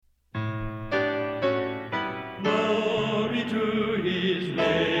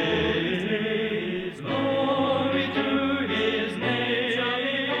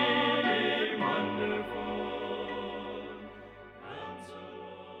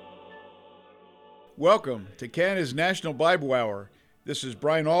Welcome to Canada's National Bible Hour. This is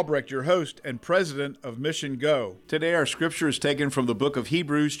Brian Albrecht, your host and president of Mission Go. Today our scripture is taken from the book of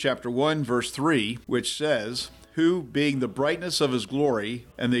Hebrews chapter 1, verse 3, which says, "Who, being the brightness of his glory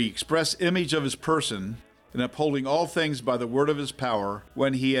and the express image of his person, and upholding all things by the word of his power,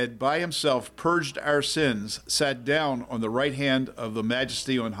 when he had by himself purged our sins, sat down on the right hand of the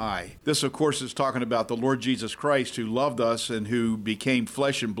Majesty on high." This, of course, is talking about the Lord Jesus Christ, who loved us and who became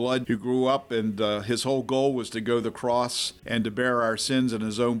flesh and blood, who grew up, and his whole goal was to go to the cross and to bear our sins in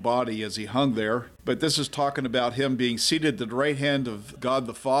his own body as he hung there. But this is talking about him being seated at the right hand of God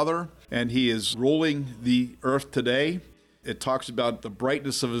the Father, and he is ruling the earth today. It talks about the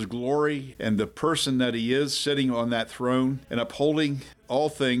brightness of his glory and the person that he is sitting on that throne and upholding all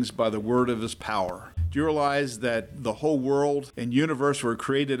things by the word of his power. Do you realize that the whole world and universe were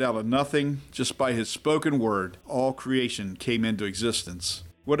created out of nothing? Just by his spoken word, all creation came into existence.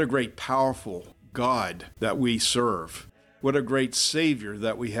 What a great, powerful God that we serve. What a great Savior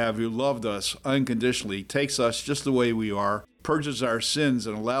that we have, who loved us unconditionally, takes us just the way we are, purges our sins,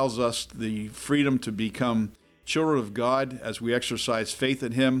 and allows us the freedom to become children of God as we exercise faith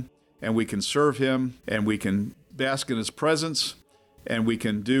in him, and we can serve him, and we can bask in his presence, and we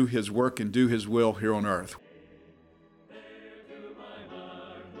can do his work and do his will here on earth.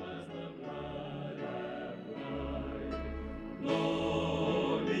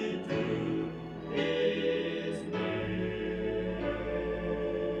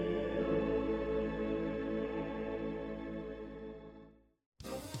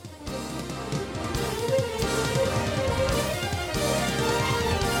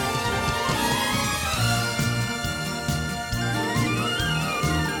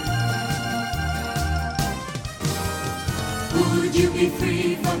 Would you be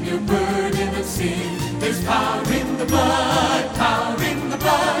free from your burden of sin? There's power in the blood, power in the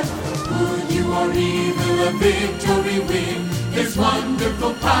blood. Would you or evil a victory win? There's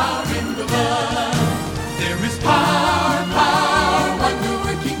wonderful power in the blood. There is power, power,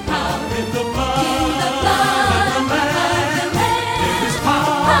 wonder-working power in the blood of the Lamb. There is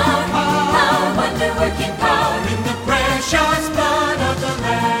power, power, wonder-working power in the precious blood of the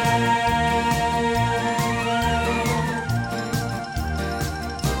Lamb.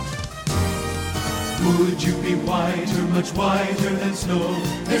 Would you be whiter, much whiter than snow?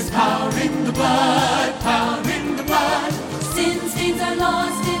 There's power in the blood, power in the blood. Sin stains are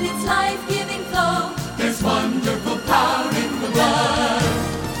lost in its life-giving flow. There's wonderful power in the blood.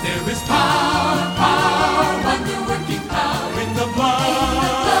 There is power, power, wonder-working power in the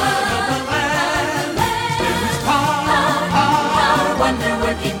blood of the Lamb. There is power, power,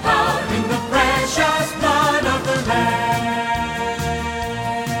 wonder-working power in the precious blood of the Lamb.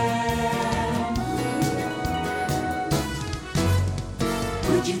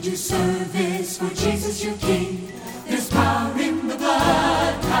 Would you do service for Jesus your King? There's power in the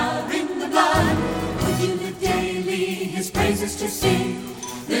blood, power in the blood. Would you live daily his praises to sing?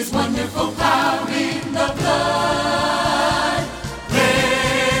 There's wonderful power in the blood.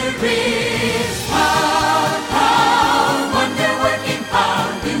 There is power, power, wonder-working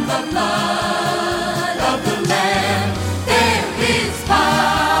power in the blood of the Lamb. There is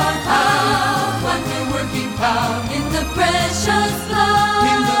power, power, wonder-working power in the precious blood.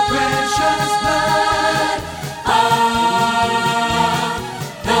 In the precious blood of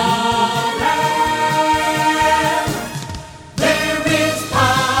the Lamb. There is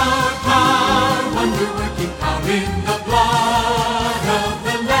power, power, wonder-working power in the blood of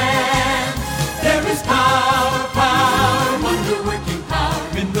the Lamb. There is power, power, wonder-working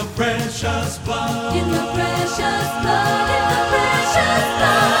power in the precious blood. In the precious blood, in the precious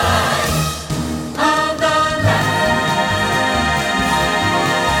blood of the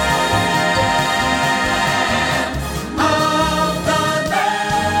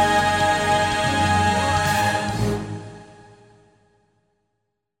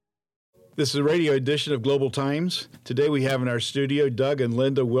This is a radio edition of Global Times. Today we have in our studio Doug and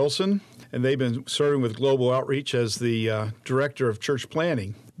Linda Wilson, and they've been serving with Global Outreach as the Director of Church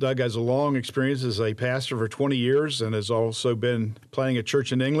Planning. Doug has a long experience as a pastor for 20 years and has also been planning a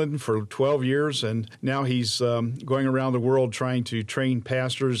church in England for 12 years, and now he's going around the world trying to train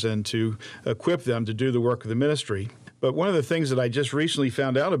pastors and to equip them to do the work of the ministry. But one of the things that I just recently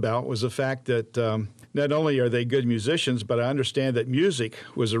found out about was the fact that not only are they good musicians, but I understand that music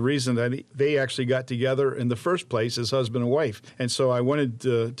was a reason that they actually got together in the first place as husband and wife. And so I wanted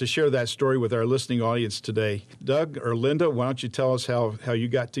to share that story with our listening audience today. Doug or Linda, why don't you tell us how you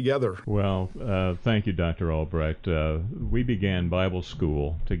got together? Well, thank you, Dr. Albrecht. We began Bible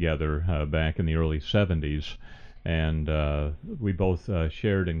school together back in the early 70s. and we both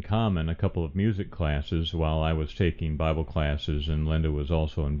shared in common a couple of music classes while I was taking Bible classes, and Linda was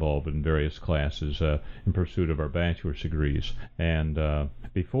also involved in various classes in pursuit of our bachelor's degrees. And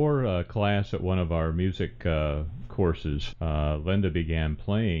before class at one of our music courses, Linda began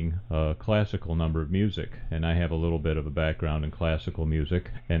playing a classical number of music, and I have a little bit of a background in classical music,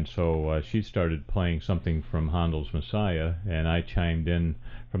 and so she started playing something from Handel's Messiah, and I chimed in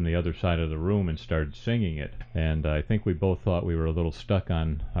from the other side of the room and started singing it. And I think we both thought we were a little stuck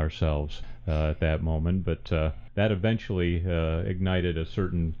on ourselves at that moment, but that eventually ignited a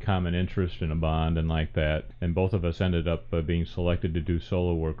certain common interest and a bond and like that, and both of us ended up being selected to do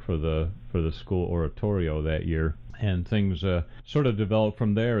solo work for the school oratorio that year. And things sort of developed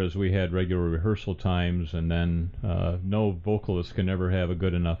from there as we had regular rehearsal times, and then no vocalist can ever have a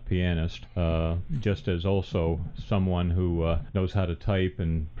good enough pianist, just as also someone who knows how to type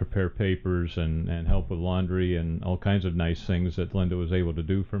and prepare papers and help with laundry and all kinds of nice things that Linda was able to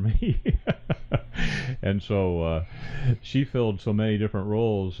do for me. And so she filled so many different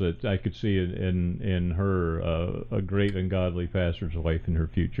roles that I could see in her a great and godly pastor's wife in her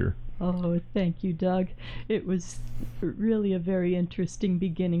future. Oh, thank you, Doug. It was really a very interesting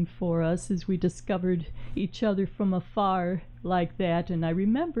beginning for us as we discovered each other from afar like that. And I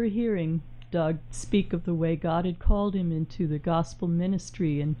remember hearing Doug speak of the way God had called him into the gospel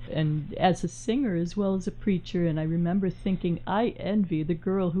ministry and as a singer as well as a preacher. And I remember thinking, I envy the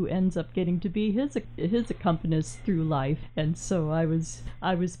girl who ends up getting to be his accompanist through life. And so I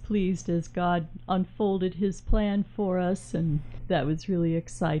was pleased as God unfolded his plan for us, and that was really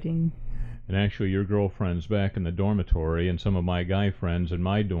exciting. And actually, your girlfriends back in the dormitory and some of my guy friends in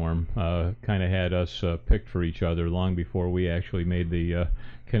my dorm kind of had us picked for each other long before we actually made the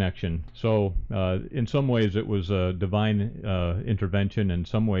connection. So in some ways it was a divine intervention, in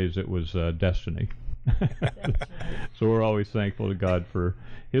some ways it was destiny. So we're always thankful to God for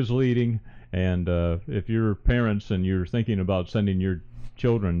his leading. And if you're parents and you're thinking about sending your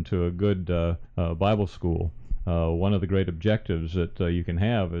children to a good Bible school, one of the great objectives that you can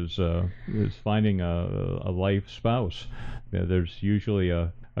have is finding a life spouse. There's usually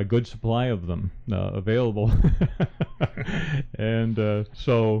a good supply of them available. And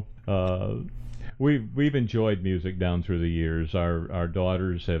so we've enjoyed music down through the years. Our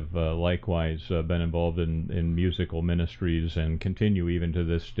daughters have likewise been involved in musical ministries and continue even to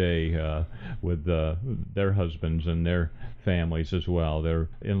this day with their husbands and their families as well. They're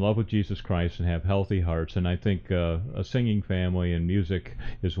in love with Jesus Christ and have healthy hearts, and I think a singing family and music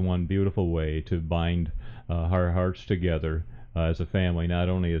is one beautiful way to bind our hearts together as a family, not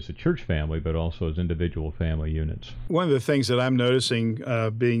only as a church family, but also as individual family units. One of the things that I'm noticing,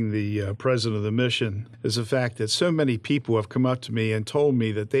 being the president of the mission, is the fact that so many people have come up to me and told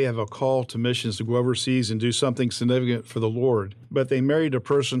me that they have a call to missions to go overseas and do something significant for the Lord. But they married a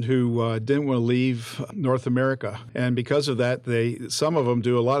person who didn't want to leave North America. And because of that, some of them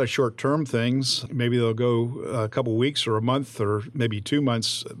do a lot of short-term things. Maybe they'll go a couple weeks or a month or maybe 2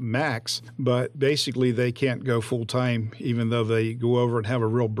 months max. But basically, they can't go full-time, even though they go over and have a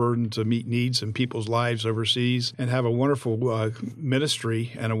real burden to meet needs in people's lives overseas and have a wonderful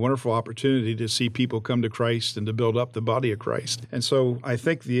ministry and a wonderful opportunity to see people come to Christ and to build up the body of Christ. And so I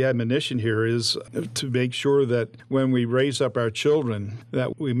think the admonition here is to make sure that when we raise up our children,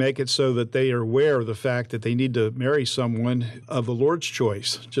 that we make it so that they are aware of the fact that they need to marry someone of the Lord's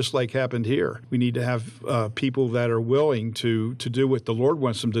choice, just like happened here. We need to have people that are willing to do what the Lord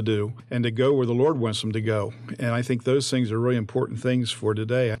wants them to do and to go where the Lord wants them to go. And I think those things are really important things for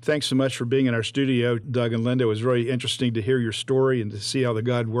today. Thanks so much for being in our studio, Doug and Linda. It was really interesting to hear your story and to see how the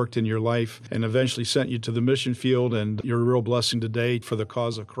God worked in your life and eventually sent you to the mission field, and you're a real blessing today for the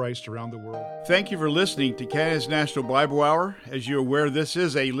cause of Christ around the world. Thank you for listening to Canada's National Bible Hour. As you're aware, this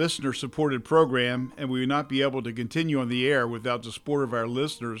is a listener-supported program, and we would not be able to continue on the air without the support of our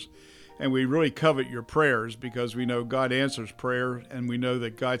listeners. And we really covet your prayers, because we know God answers prayer, and we know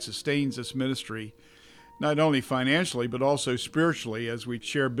that God sustains this ministry, not only financially, but also spiritually, as we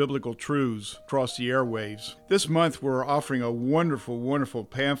share biblical truths across the airwaves. This month, we're offering a wonderful, wonderful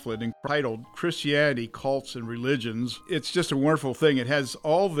pamphlet entitled Christianity, Cults, and Religions. It's just a wonderful thing. It has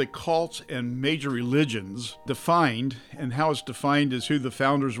all the cults and major religions defined, and how it's defined is who the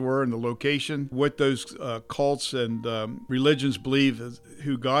founders were and the location, what those cults and religions believe,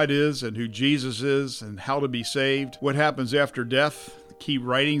 who God is and who Jesus is, and how to be saved, what happens after death, key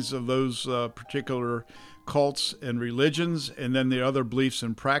writings of those particular cults and religions, and then the other beliefs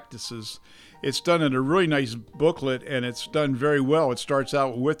and practices. It's done in a really nice booklet, and it's done very well. It starts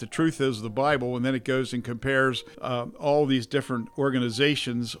out with the truth is the Bible, and then it goes and compares all these different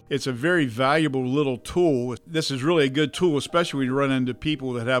organizations. It's a very valuable little tool. This is really a good tool, especially when you run into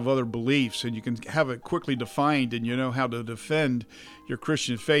people that have other beliefs, and you can have it quickly defined, and you know how to defend your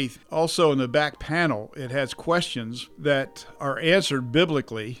Christian faith. Also, in the back panel, it has questions that are answered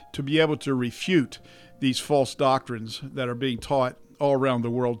biblically to be able to refute these false doctrines that are being taught all around the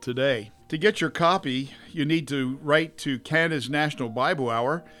world today. To get your copy, you need to write to Canada's National Bible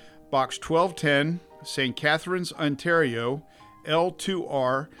Hour, Box 1210, St. Catharines, Ontario,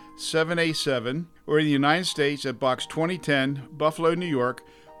 L2R 7A7, or in the United States at Box 2010, Buffalo, New York,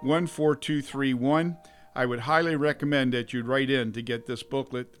 14231. I would highly recommend that you write in to get this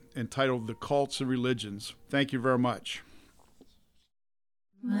booklet entitled The Cults of Religions. Thank you very much.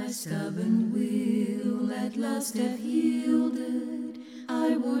 My stubborn will at last have yielded.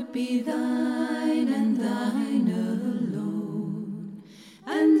 I would be thine and thine alone.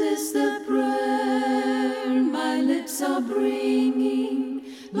 And this the prayer my lips are bringing,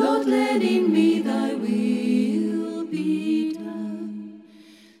 Lord, let in me thy will be done.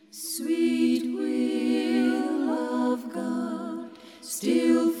 Sweet will of God,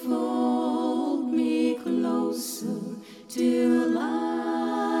 still fold me closer till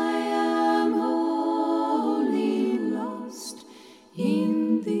I am wholly lost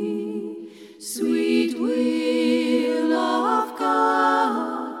in thee. Sweet will of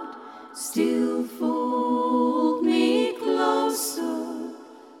God, still fold me closer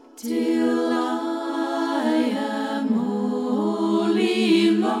till I am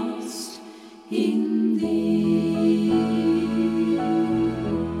wholly lost in thee.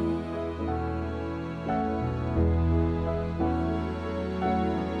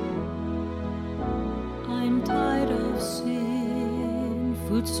 I'm tired of sin,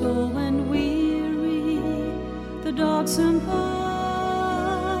 footsore and weary, the darksome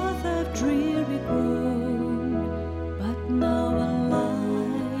path of dreary grown, but now a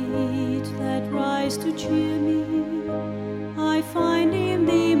light that rise to cheer me, I find in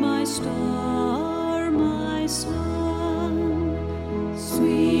thee my star, my sun.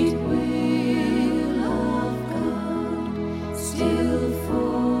 Sweet will of God, still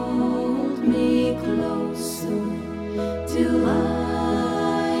fold me closer till I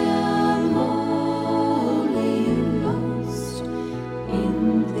am wholly lost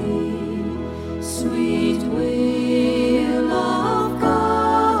in thee. Sweet will of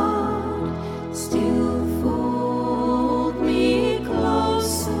God, still fold me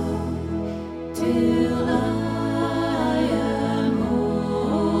closer till I am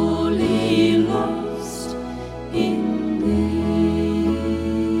wholly lost in thee.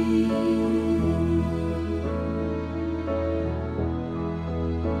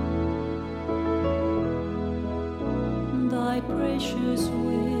 Thy precious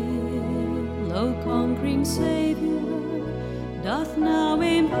will, O conquering Saviour, doth now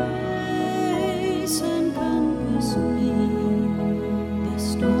embrace and compass me. The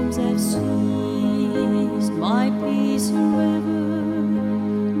storms have ceased, my peace forever,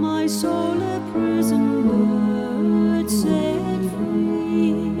 my soul a prison bird set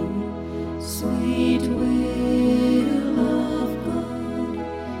free. Sweet will of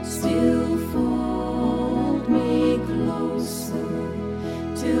God, still fold me closer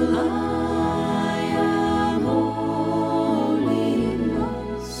till I am wholly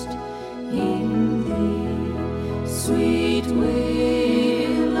lost in thee. Sweet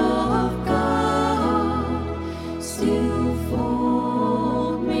will of God, still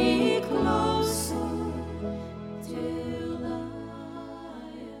fold me closer till I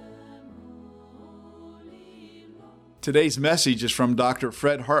am wholly lost. Today's message is from Dr.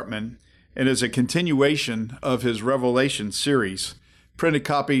 Fred Hartman and is a continuation of his Revelation series. Printed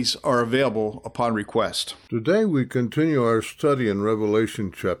copies are available upon request. Today we continue our study in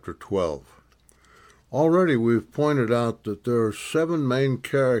Revelation chapter 12. Already we've pointed out that there are 7 main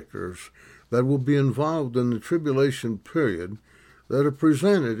characters that will be involved in the tribulation period that are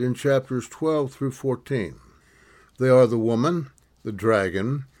presented in chapters 12 through 14. They are the woman, the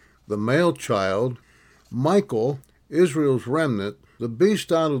dragon, the male child, Michael, Israel's remnant, the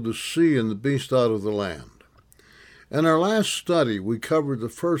beast out of the sea, and the beast out of the land. In our last study, we covered the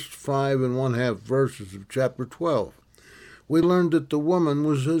first 5 1/2 verses of chapter 12. We learned that the woman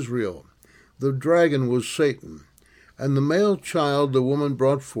was Israel, the dragon was Satan, and the male child the woman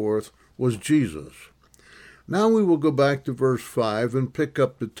brought forth was Jesus. Now we will go back to verse 5 and pick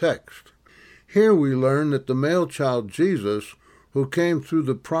up the text. Here we learn that the male child Jesus, who came through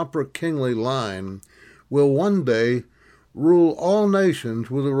the proper kingly line, will one day rule all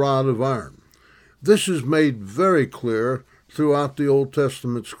nations with a rod of iron. This is made very clear throughout the Old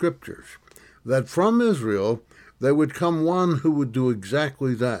Testament scriptures, that from Israel there would come one who would do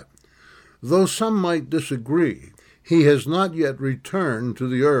exactly that. Though some might disagree, he has not yet returned to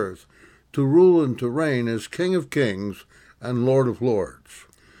the earth to rule and to reign as King of Kings and Lord of Lords.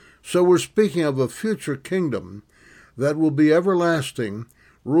 So we're speaking of a future kingdom that will be everlasting,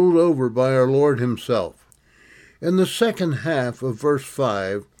 ruled over by our Lord himself. In the second half of verse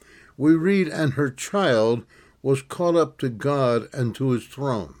 5, we read, "And her child was caught up to God and to his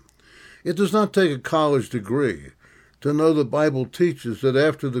throne." It does not take a college degree to know the Bible teaches that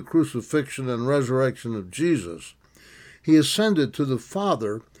after the crucifixion and resurrection of Jesus, he ascended to the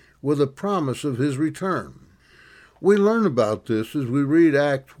Father with a promise of his return. We learn about this as we read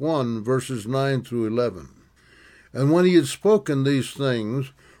Acts 1, verses 9 through 11. "And when he had spoken these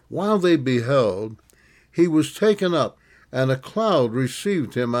things, while they beheld, he was taken up, and a cloud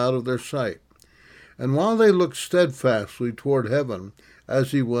received him out of their sight. And while they looked steadfastly toward heaven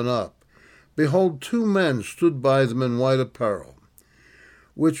as he went up, behold, 2 men stood by them in white apparel,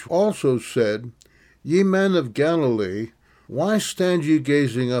 which also said, Ye men of Galilee, why stand ye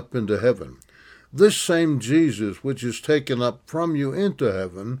gazing up into heaven? This same Jesus, which is taken up from you into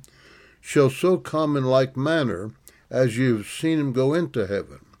heaven, shall so come in like manner as ye have seen him go into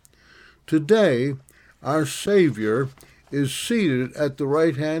heaven. Today, our Savior is seated at the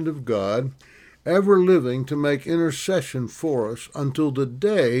right hand of God, ever living to make intercession for us until the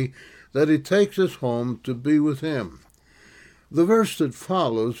day that he takes us home to be with him. The verse that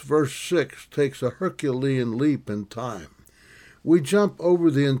follows, verse 6, takes a Herculean leap in time. We jump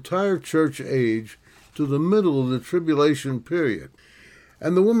over the entire church age to the middle of the tribulation period.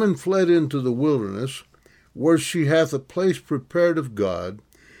 "And the woman fled into the wilderness, where she hath a place prepared of God,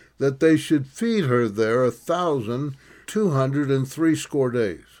 that they should feed her there 1,260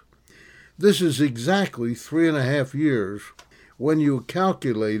 days." This is exactly 3.5 years when you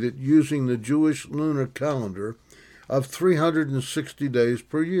calculate it using the Jewish lunar calendar of 360 days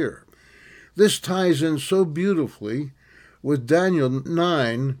per year. This ties in so beautifully with Daniel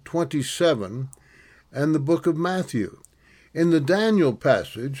 9:27 and the book of Matthew. In the Daniel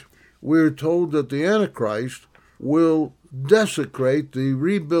passage, we are told that the Antichrist will desecrate the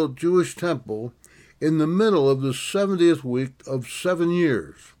rebuilt Jewish temple in the middle of the 70th week of 7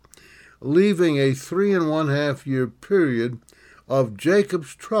 years, leaving a 3.5 year period of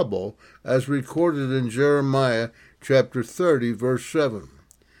Jacob's trouble as recorded in Jeremiah chapter 30, verse 7.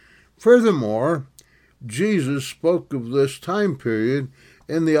 Furthermore, Jesus spoke of this time period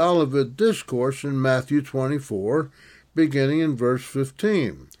in the Olivet Discourse in Matthew 24, beginning in verse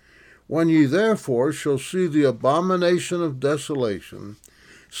 15. "When ye therefore shall see the abomination of desolation,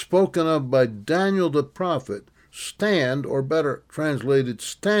 spoken of by Daniel the prophet, stand," or better translated,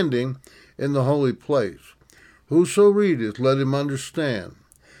 standing in the holy place. "Whoso readeth, let him understand.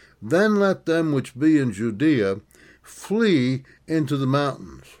 Then let them which be in Judea flee into the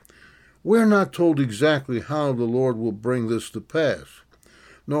mountains." We're not told exactly how the Lord will bring this to pass,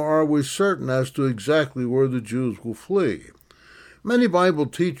 nor are we certain as to exactly where the Jews will flee. Many Bible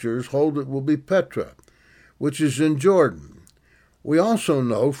teachers hold it will be Petra, which is in Jordan. We also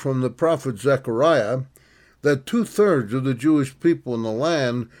know from the prophet Zechariah that 2/3 of the Jewish people in the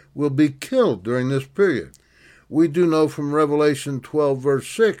land will be killed during this period. We do know from Revelation 12, verse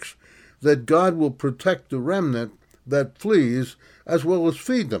 6, that God will protect the remnant that flees as well as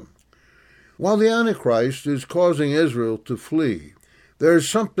feed them. While the Antichrist is causing Israel to flee, there is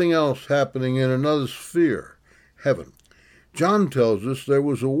something else happening in another sphere, heaven. John tells us there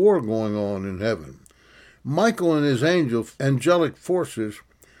was a war going on in heaven. Michael and his angelic forces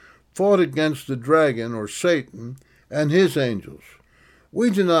fought against the dragon, or Satan, and his angels.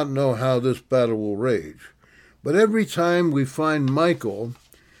 We do not know how this battle will rage, but every time we find Michael,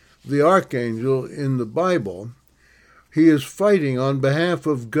 the archangel in the Bible, he is fighting on behalf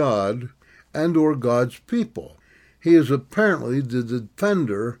of God and or God's people. He is apparently the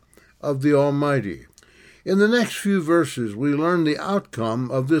defender of the Almighty. In the next few verses, we learn the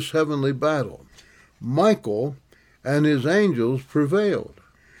outcome of this heavenly battle. Michael and his angels prevailed,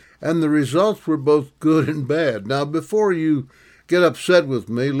 and the results were both good and bad. Now, before you get upset with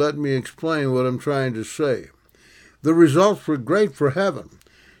me, let me explain what I'm trying to say. The results were great for heaven.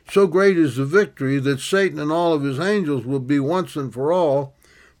 So great is the victory that Satan and all of his angels will be once and for all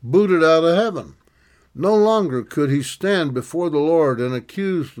booted out of heaven. No longer could he stand before the Lord and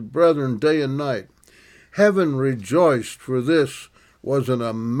accuse the brethren day and night. Heaven rejoiced, for this was an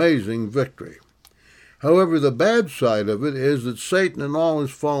amazing victory. However, the bad side of it is that Satan and all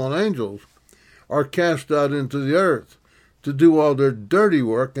his fallen angels are cast out into the earth to do all their dirty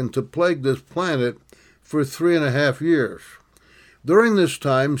work and to plague this planet for 3.5 years. During this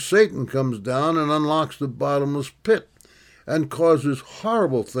time, Satan comes down and unlocks the bottomless pit and causes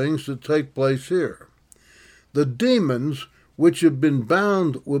horrible things to take place here. The demons which have been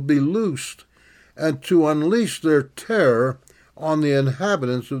bound will be loosed and to unleash their terror on the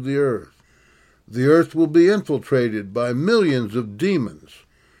inhabitants of the earth. The earth will be infiltrated by millions of demons,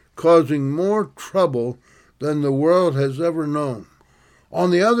 causing more trouble than the world has ever known. On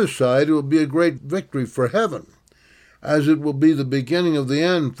the other side, it will be a great victory for heaven, as it will be the beginning of the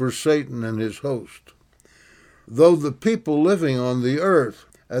end for Satan and his host. Though the people living on the earth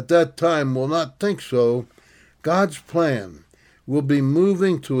at that time will not think so, God's plan will be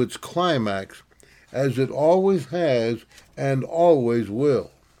moving to its climax, as it always has and always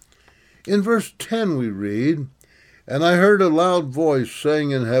will. In verse 10 we read, "And I heard a loud voice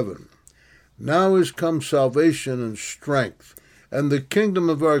saying in heaven, Now is come salvation and strength, and the kingdom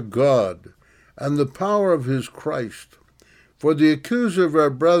of our God, and the power of his Christ. For the accuser of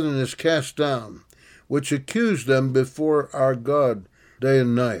our brethren is cast down, which accused them before our God day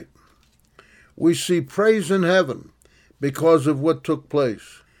and night." We see praise in heaven because of what took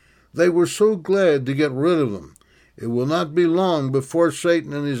place. They were so glad to get rid of them. It will not be long before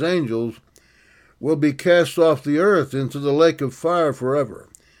Satan and his angels will be cast off the earth into the lake of fire forever.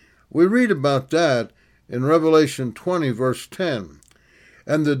 We read about that in Revelation 20, verse 10.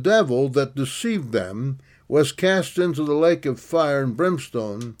 "And the devil that deceived them was cast into the lake of fire and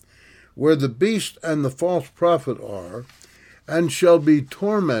brimstone, where the beast and the false prophet are, and shall be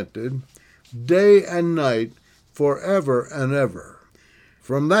tormented day and night forever and ever."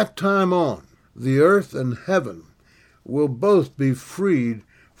 From that time on, the earth and heaven will both be freed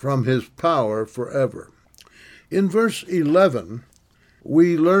from his power forever. In verse 11,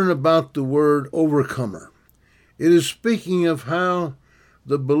 we learn about the word overcomer. It is speaking of how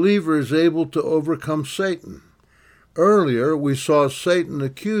the believer is able to overcome Satan. Earlier, we saw Satan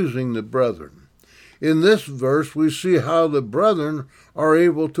accusing the brethren. In this verse, we see how the brethren are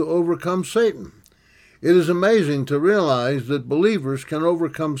able to overcome Satan. It is amazing to realize that believers can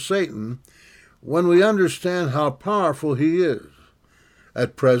overcome Satan when we understand how powerful he is.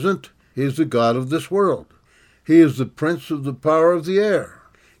 At present, he is the god of this world. He is the prince of the power of the air.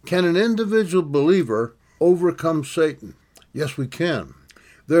 Can an individual believer overcome Satan? Yes, we can.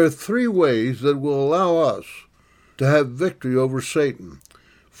 There are 3 ways that will allow us to have victory over Satan.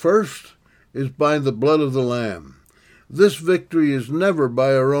 First is by the blood of the Lamb. This victory is never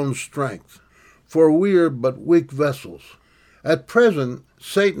by our own strength, for we are but weak vessels. At present,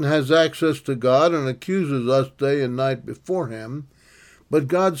 Satan has access to God and accuses us day and night before him, but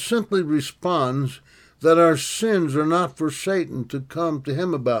God simply responds that our sins are not for Satan to come to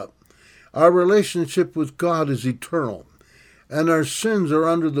him about. Our relationship with God is eternal, and our sins are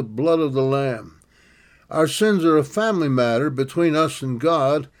under the blood of the Lamb. Our sins are a family matter between us and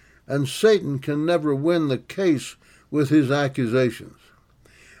God, and Satan can never win the case with his accusations.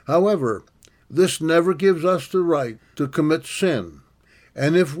 However, this never gives us the right to commit sin,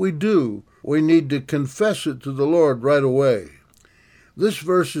 and if we do, we need to confess it to the Lord right away. This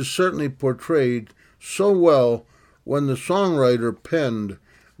verse is certainly portrayed so well when the songwriter penned,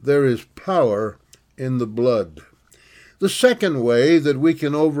 "There is power in the blood." The second way that we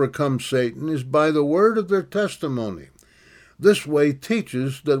can overcome Satan is by the word of their testimony. This way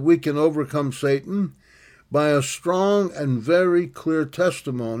teaches that we can overcome Satan by a strong and very clear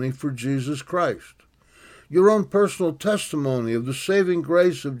testimony for Jesus Christ. Your own personal testimony of the saving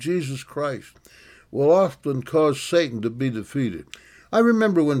grace of Jesus Christ will often cause Satan to be defeated. I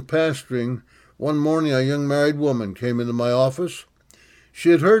remember when pastoring, one morning a young married woman came into my office.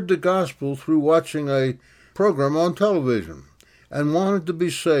 She had heard the gospel through watching a program on television and wanted to be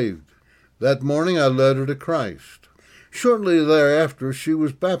saved. That morning I led her to Christ. Shortly thereafter, she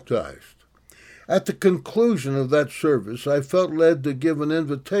was baptized. At the conclusion of that service, I felt led to give an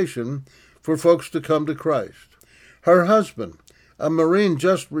invitation for folks to come to Christ. Her husband, a Marine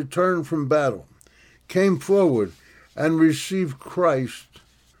just returned from battle, came forward and received Christ.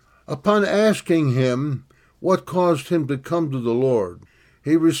 Upon asking him what caused him to come to the Lord,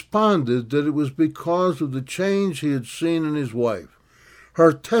 he responded that it was because of the change he had seen in his wife.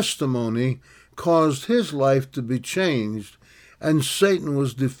 Her testimony caused his life to be changed, and Satan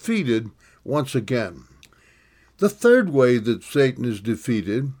was defeated once again. The third way that Satan is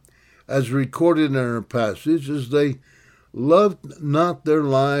defeated, as recorded in our passage, is they loved not their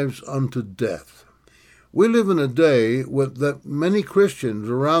lives unto death. We live in a day that many Christians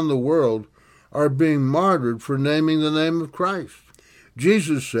around the world are being martyred for naming the name of Christ.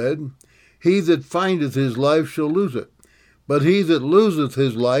 Jesus said, He that findeth his life shall lose it, but he that loseth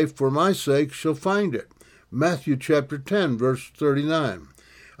his life for my sake shall find it. Matthew chapter 10, verse 39.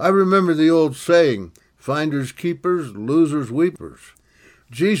 I remember the old saying, finders keepers, losers weepers.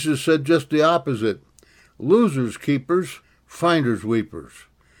 Jesus said just the opposite, losers keepers, finders weepers.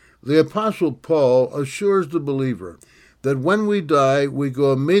 The Apostle Paul assures the believer that when we die, we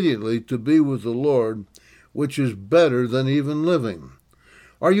go immediately to be with the Lord, which is better than even living.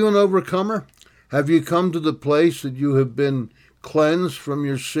 Are you an overcomer? Have you come to the place that you have been cleansed from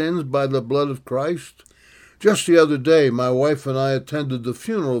your sins by the blood of Christ? Just the other day, my wife and I attended the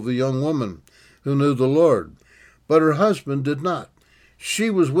funeral of a young woman who knew the Lord, but her husband did not. She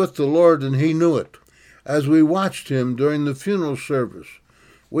was with the Lord and he knew it. As we watched him during the funeral service,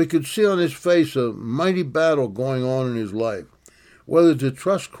 we could see on his face a mighty battle going on in his life, whether to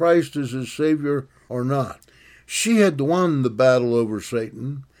trust Christ as his Savior or not. She had won the battle over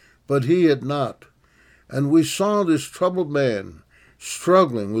Satan, but he had not. And we saw this troubled man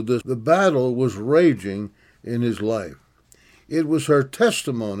struggling with this. The battle was raging in his life. It was her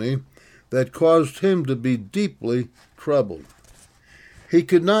testimony that caused him to be deeply troubled. He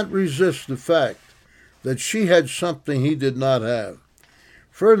could not resist the fact that she had something he did not have.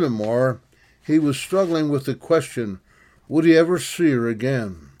 Furthermore, he was struggling with the question, would he ever see her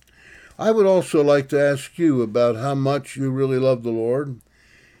again? I would also like to ask you about how much you really love the Lord.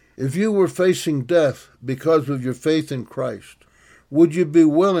 If you were facing death because of your faith in Christ, would you be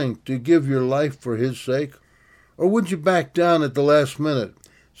willing to give your life for his sake? Or would you back down at the last minute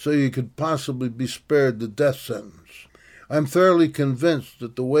so you could possibly be spared the death sentence? I'm thoroughly convinced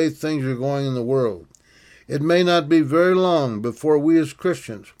that the way things are going in the world, it may not be very long before we as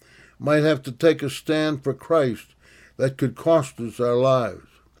Christians might have to take a stand for Christ that could cost us our lives.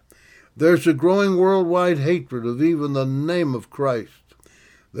 There's a growing worldwide hatred of even the name of Christ,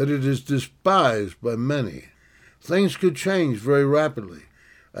 that it is despised by many. Things could change very rapidly,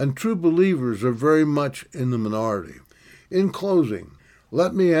 and true believers are very much in the minority. In closing,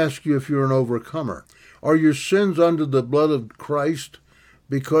 let me ask you if you're an overcomer. Are your sins under the blood of Christ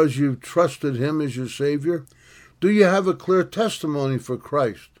because you've trusted him as your Savior? Do you have a clear testimony for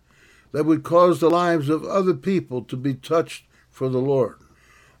Christ that would cause the lives of other people to be touched for the Lord?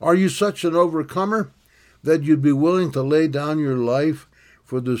 Are you such an overcomer that you'd be willing to lay down your life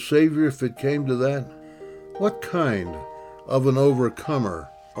for the Savior if it came to that? What kind of an overcomer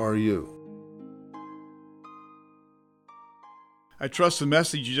are you? I trust the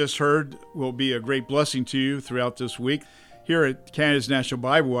message you just heard will be a great blessing to you throughout this week. Here at Canada's National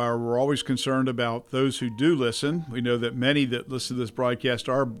Bible Hour, we're always concerned about those who do listen. We know that many that listen to this broadcast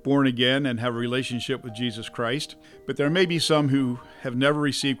are born again and have a relationship with Jesus Christ, but there may be some who have never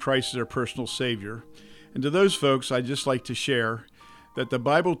received Christ as their personal Savior. And to those folks, I'd just like to share that the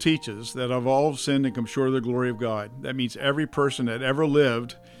Bible teaches that of all have sinned and come short of the glory of God. That means every person that ever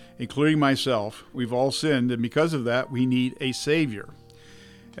lived, including myself, we've all sinned, and because of that, we need a Savior.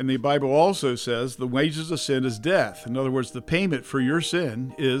 And the Bible also says the wages of sin is death. In other words, the payment for your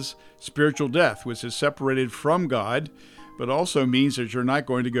sin is spiritual death, which is separated from God, but also means that you're not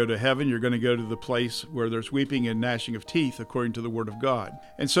going to go to heaven. You're going to go to the place where there's weeping and gnashing of teeth, according to the Word of God.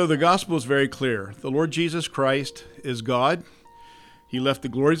 And so the gospel is very clear. The Lord Jesus Christ is God. He left the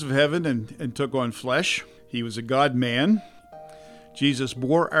glories of heaven and took on flesh. He was a God-man. Jesus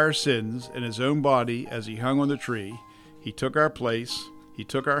bore our sins in his own body as he hung on the tree. He took our place. He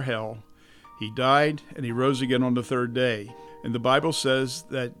took our hell. He died and he rose again on the third day. And the Bible says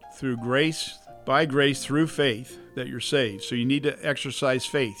that through grace, by grace, through faith, that you're saved. So you need to exercise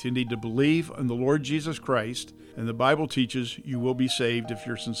faith. You need to believe in the Lord Jesus Christ. And the Bible teaches you will be saved if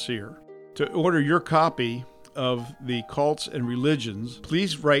you're sincere. To order your copy of the Cults and Religions,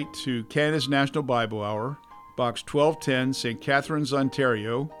 please write to Canada's National Bible Hour, Box 1210, St. Catharines,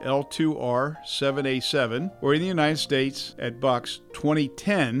 Ontario, L2R 7A7, or in the United States at Box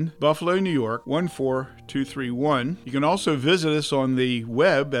 2010, Buffalo, New York 14231. You can also visit us on the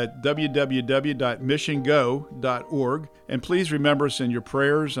web at www.missiongo.org. And please remember us in your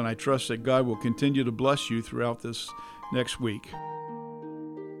prayers, and I trust that God will continue to bless you throughout this next week.